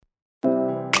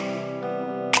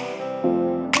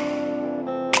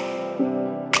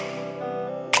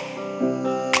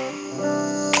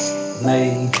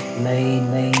नई नई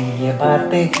नई ये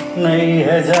बातें, नई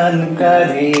है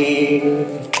जानकारी,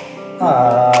 आ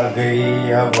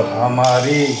गई अब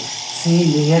हमारी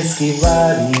सीनियर्स की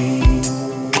बारी।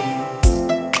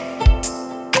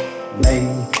 नई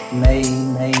नई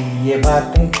नई ये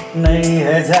बातें, नई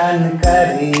है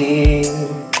जानकारी,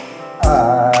 आ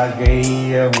गई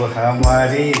अब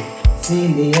हमारी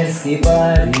सीनियर्स की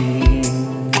बारी।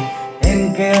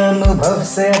 इनके अनुभव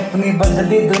से अपनी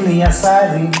बदली दुनिया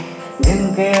सारी,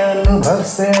 इनके अनुभव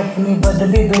से अपनी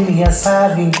बदली दुनिया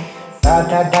सारी।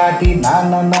 दादा दादी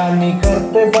नाना नानी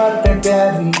करते बातें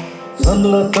प्यारी, सुन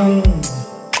लो तुम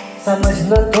समझ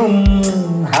लो तुम,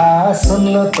 हाँ सुन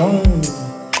लो तुम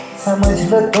समझ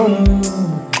लो तुम,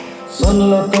 सुन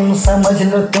लो तुम समझ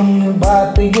लो तुम,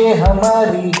 बात ये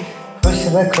हमारी। खुश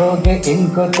रखोगे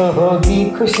इनको तो होगी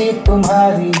खुशी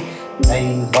तुम्हारी। नई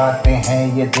बातें हैं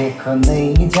ये देखो, नई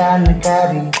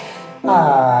जानकारी, आ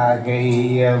गई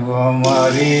अब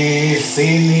हमारी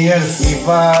सीनियर्स की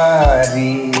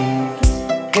बारी।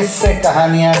 किस्से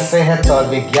कहानियां सेहत और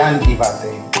विज्ञान की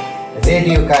बातें,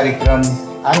 रेडियो कार्यक्रम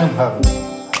अनुभव,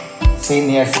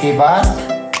 सीनियर्स की बात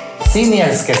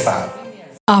সিনিয়র্স কে সাথ।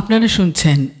 আপনারা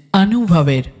শুনছেন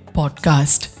অনুভবের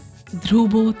পডকাস্ট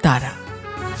ধ্রুব তারা।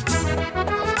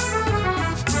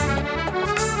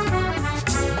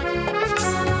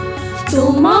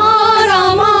 তোমার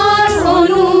আমার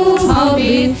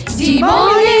অনুভবের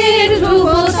জীবনের ধ্রুব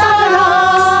তারা,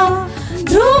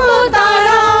 ধ্রুব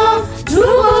তারা,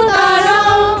 ধ্রুব তারা,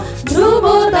 ধ্রুব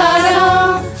তারা।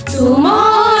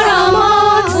 তোমার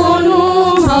আমার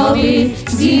অনুভবের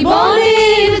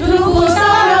জীবনের ধ্রুব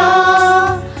তারা,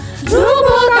 ধ্রুব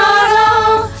তারা,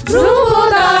 ধ্রুব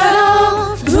তারা,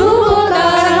 ধ্রুব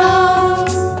তারা।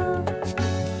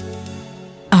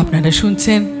 আপনারা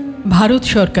শুনছেন ভারত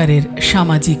সরকারের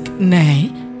সামাজিক ন্যায়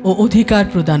ও অধিকার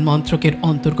প্রদান মন্ত্রকের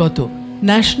অন্তর্গত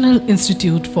national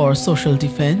institute for social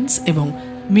defence এবং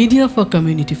মিডিয়া ফর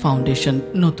কমিউনিটি ফাউন্ডেশন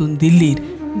নতুন দিল্লির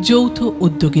যৌথ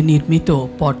উদ্যোগে নির্মিত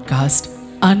পডকাস্ট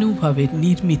অনুভবের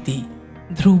নির্মিতি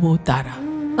ধ্রুব তারা।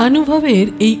 অনুভবের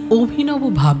এই অভিনব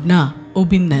ভাবনা ও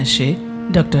বিন্যাসে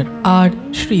ডক্টর আর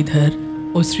শ্রীধর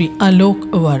ও শ্রী আলোক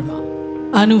ওয়ার্মা।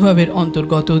 অনুভবের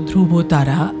অন্তর্গত ধ্রুব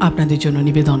তারা আপনাদের জন্য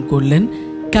নিবেদন করলেন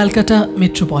Calcutta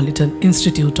metropolitan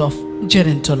institute of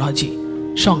gerontology,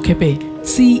 সংক্ষেপে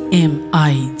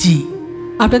CMIG।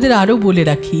 আপনাদের আরও বলে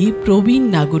রাখি, প্রবীণ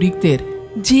নাগরিকদের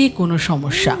যে কোনো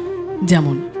সমস্যা,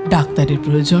 যেমন ডাক্তারের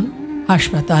প্রয়োজন,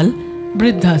 হাসপাতাল,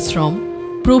 বৃদ্ধাশ্রম,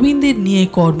 প্রবীণদের নিয়ে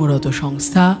কর্মরত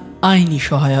সংস্থা, আইনি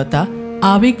সহায়তা,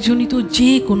 আবেগজনিত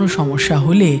যে কোনো সমস্যা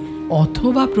হলে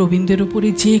অথবা প্রবীণদের উপরে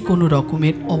যে কোনো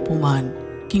রকমের অপমান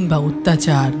কিংবা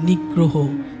অত্যাচার, নিগ্রহ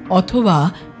অথবা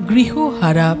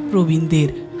গৃহহারা প্রবীণদের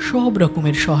সব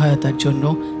রকমের সহায়তার জন্য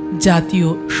জাতীয়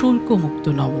শুল্কমুক্ত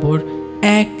নম্বর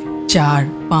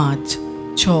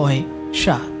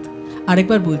 145667।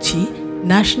 আরেকবার বলছি,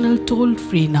 ন্যাশনাল টোল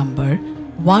ফ্রি নাম্বার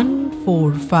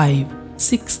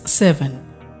 14567,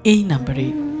 এই নাম্বারে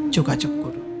যোগাযোগ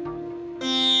করুন।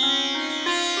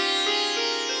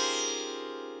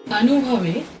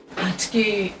 অনুভবে আজকে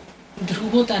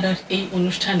ধ্রুব তারার এই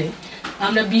অনুষ্ঠানে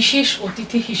আমরা বিশেষ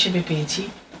অতিথি হিসেবে পেয়েছি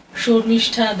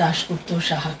শর্মিষ্ঠা দাশগুপ্ত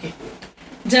সাহাকে,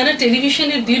 যারা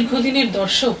টেলিভিশনের দীর্ঘদিনের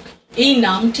দর্শক। এই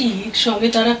নামটির সঙ্গে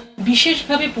তারা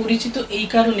বিশেষভাবে পরিচিত এই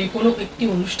কারণে, কোনো একটি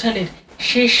অনুষ্ঠানের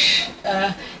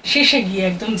শেষে গিয়ে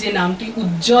একদম যে নামটি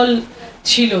উজ্জ্বল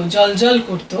ছিল, জলজল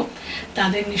করত,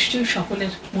 তাদের নিশ্চয়ই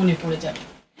সকলের মনে পড়ে যাবে।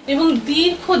 এবং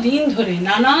দীর্ঘদিন ধরে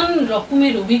নানান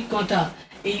রকমের অভিজ্ঞতা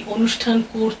এই অনুষ্ঠান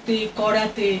করতে,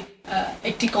 করাতে,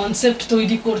 একটি কনসেপ্ট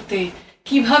তৈরি করতে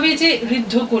কিভাবে যে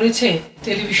ঋদ্ধ করেছে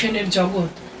টেলিভিশনের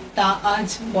জগৎ, তা আজ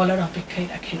বলার অপেক্ষাই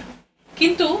রাখে না।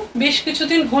 কিন্তু বেশ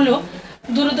কিছুদিন হলো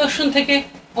দূরদর্শন থেকে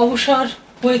অবসর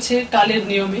হয়েছে কালের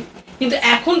নিয়মে। কিন্তু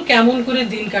এখন কেমন করে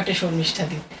দিন কাটে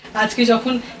শর্মিষ্ঠাদের। আজকে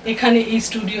যখন এখানে এই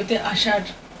স্টুডিওতে আসার,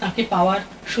 তাকে পাওয়ার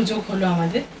সুযোগ হলো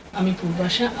আমাদের, আমি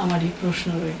পূর্বাশা, আমার এই প্রশ্ন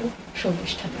রইল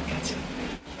শর্মিষ্ঠাদের কাছে।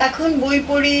 এখন বই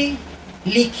পড়ি,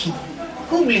 লিখি,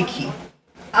 খুব লিখি।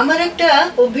 আমার একটা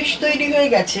অভ্যেস তৈরি হয়ে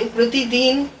গেছে,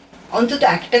 প্রতিদিন অন্তত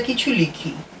একটা কিছু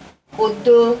লিখি। পদ্য,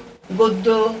 গদ্য,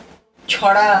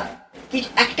 ছড়া,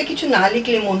 একটা কিছু না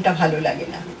লিখলে মনটা ভালো লাগে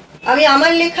না। আমি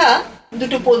আমার লেখা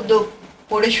দুটো পদ্য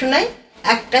পড়ে শোনাই।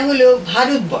 একটা হলো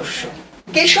ভারতবর্ষ।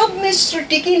 কেশব মিশ্র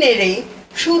টিকি নেড়ে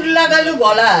সুর লাগালো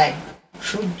গলায়,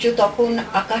 সূর্য তখন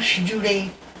আকাশ জুড়ে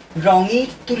রঙের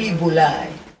তুলি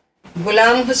বোলায়।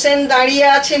 গোলাম হোসেন দাঁড়িয়ে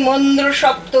আছে মন্দ্র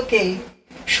সপ্তকে,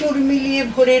 সুর মিলিয়ে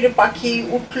ভোরের পাখি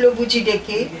উঠল বুঝি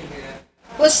ডেকে।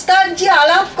 ওস্তাদজি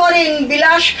আলাপ করেন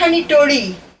বিলাসখানি টড়ি,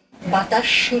 বাতাস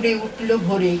সুরে উঠল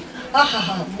ভোরে,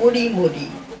 আহা মরি মরি।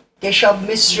 কেশব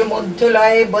মিশ্র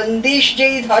মধ্যলয়ে বন্দিশ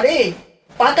যেই ধরে,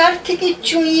 পাতার থেকে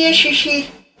চুইয়ে শিশির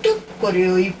টুক করে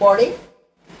ওই পড়ে।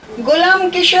 গোলাম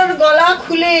কিশোর গলা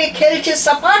খুলে খেলছে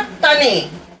সাপাট টানে,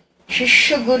 শিষ্য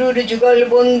গুরুর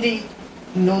যুগলবন্দি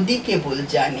নদী কেবল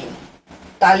জানে।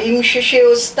 তালিম শেষে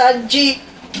ওস্তাদজি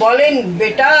বলেন,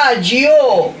 বেটা জিও।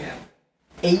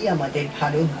 এই আমাদের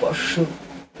ভারতবর্ষ,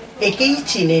 একেই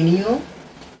চিনে নিও।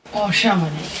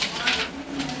 অসামান্য।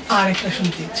 আর একটা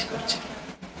শুনতে ইচ্ছে করছে।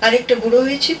 আরেকটা বুড়ো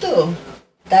হয়েছি তো,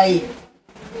 তাই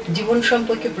জীবন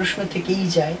সম্পর্কে প্রশ্ন থেকেই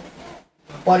যায়।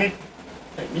 পরের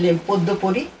পদ্য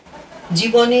পড়ি।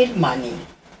 জীবনের মানে।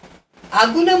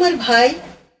 আগুন আমার ভাই,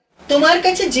 তোমার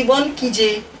কাছে জীবন কি যে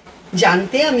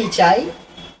জানতে আমি চাই।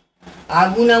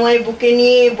 আগুন আমায় বুকে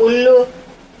নিয়ে বলল,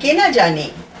 কে না জানে,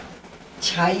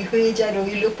 ছাই হয়ে যা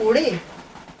রইল পড়ে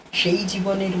সেই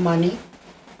জীবনের মানে।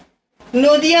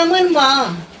 নদী আমার মা,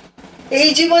 এই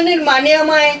জীবনের মানে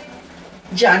আমায়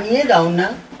জানিয়ে দাও না।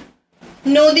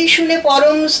 নদী শুনে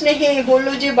পরম স্নেহে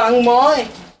হলো যে বাংময়,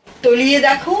 তলিয়ে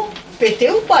দেখো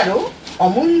পেতেও পারো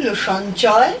অমূল্য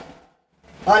সঞ্চয়।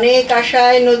 অনেক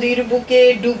আশায় নদীর বুকে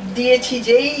ডুব দিয়েছি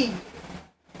যেই,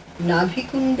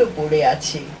 নাভিকুণ্ড পড়ে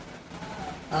আছে,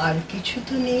 আর কিছু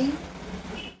তো নেই।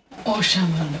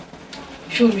 অসামান্য।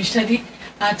 শর্মিষ্ঠাদি,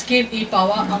 আজকের এই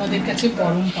পাওয়া আমাদের কাছে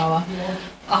পরম পাওয়া।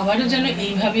 আবারও যেন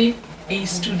এইভাবে এই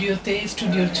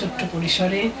স্টুডিওর ছোট্ট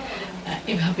পরিসরে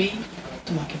এভাবেই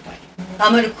তোমাকে পাই।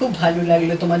 আমার খুব ভালো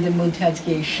লাগলো তোমাদের মধ্যে আজকে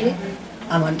এসে।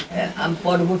 আমার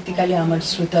পরবর্তীকালে আমার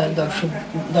শ্রোতা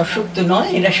দর্শক তো নয়,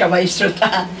 এরা সবাই শ্রোতা।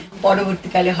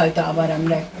 পরবর্তীকালে হয়তো আবার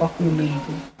আমরা কখনো মিলব,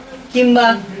 কিংবা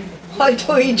হয়তো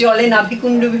ওই জলে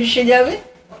নাভিকুণ্ড ভেসে যাবে।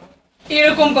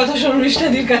 এরকম কথা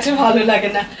শর্মিষ্ঠাদির কাছে ভালো লাগে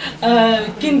না,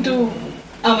 কিন্তু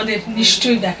আমাদের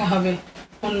নিশ্চয়ই দেখা হবে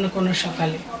অন্য কোনো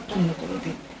সকালে, অন্য কোনো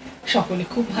দিন। সকলে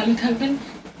খুব ভালো থাকবেন।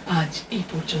 আজ এই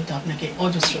পর্যন্ত, আপনাকে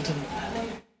অজস্র ধন্যবাদ।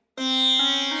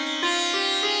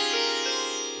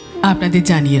 আপনাদের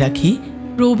জানিয়ে রাখি,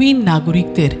 প্রবীণ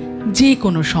নাগরিকদের যে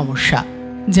কোনো সমস্যা,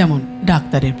 যেমন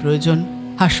ডাক্তারের প্রয়োজন,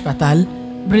 হাসপাতাল,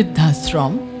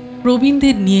 বৃদ্ধাশ্রম,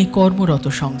 প্রবীণদের নিয়ে কর্মরত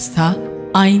সংস্থা,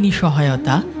 আইনি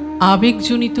সহায়তা,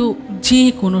 আবেগজনিত যে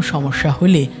কোনো সমস্যা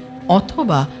হলে,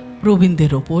 অথবা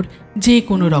প্রবীণদের ওপর যে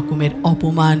কোনো রকমের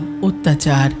অপমান,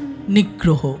 অত্যাচার,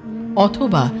 নিগ্রহ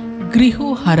অথবা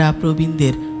গৃহহারা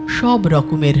প্রবীণদের সব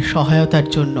রকমের সহায়তার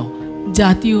জন্য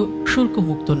জাতীয়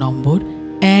শুল্কমুক্ত নম্বর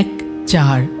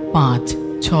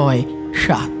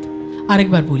 145667।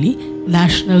 আরেকবার বলি,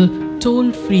 ন্যাশনাল টোল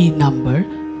ফ্রি নাম্বার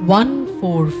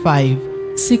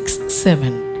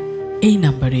 14567। এই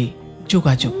নম্বরে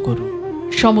যোগাযোগ করুন।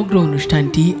 সমগ্র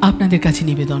অনুষ্ঠানটি আপনাদের কাছে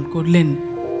নিবেদন করলেন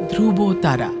ধ্রুব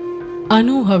তারা।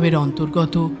 অনুভবের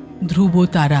অন্তর্গত ধ্রুব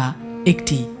তারা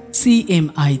একটি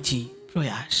CMIG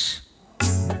প্রয়াস।